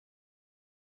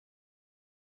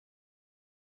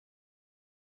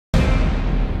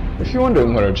If you're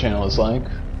wondering what our channel is like,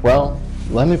 well,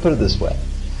 let me put it this way.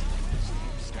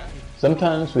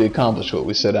 Sometimes we accomplish what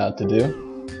we set out to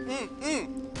do.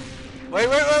 Wait!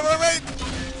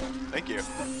 Thank you. He's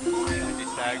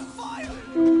tagged.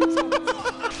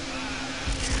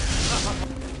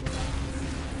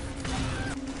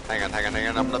 Hang on, I'm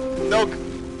gonna milk.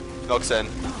 Milk's in.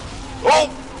 Oh!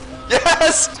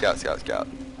 Yes! Scout.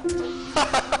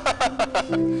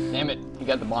 Damn it, you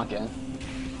got the bonk in.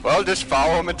 Well, just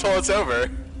follow him until it's over.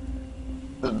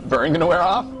 The burn gonna wear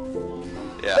off?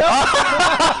 Yeah.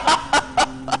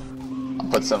 I'll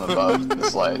put some above the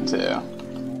slide too.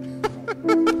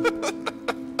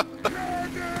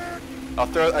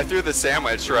 I threw the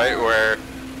sandwich right where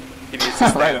he needs to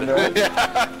stand. Right under it?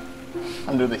 Yeah.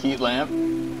 Under the heat lamp.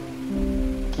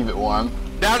 Keep it warm.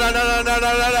 No.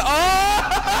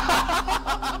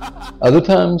 Oh! Other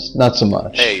times, not so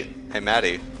much. Hey,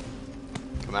 Maddie.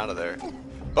 Come out of there.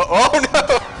 Oh no!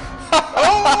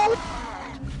 Oh!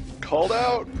 Called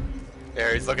out.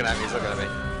 Here, he's looking at me,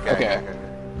 Okay.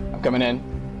 I'm coming in.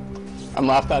 I'm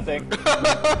left, I think.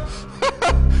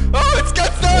 Oh, it's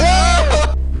got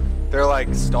stuck! They're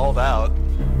like stalled out.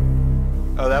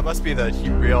 Oh, that must be the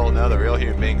real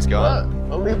human being's gone.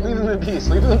 Oh, leave them in peace.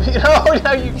 Leave them in peace. Oh,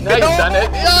 now you've done it.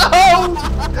 No!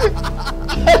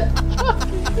 Get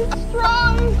fucking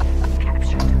destroyed!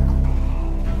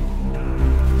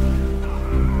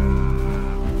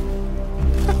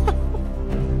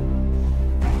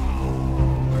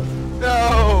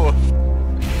 No!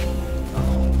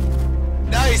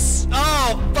 Nice!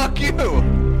 Oh, fuck you!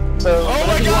 So, Oh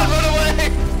my god, run away!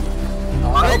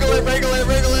 Wriggle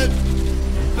it!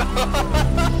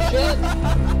 Shit!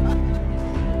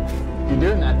 You're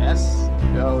doing that S?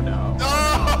 Oh no.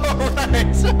 Oh, right! I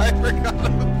forgot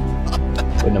about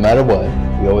that. But no matter what,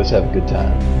 we always have a good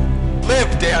time.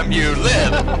 Live, damn you,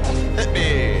 live! Hit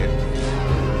me!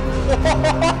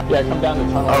 Yeah, come down the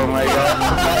tunnel. Oh my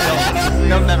god.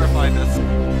 You'll never find us.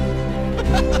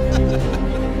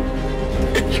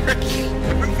 You're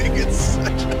moving in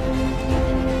such a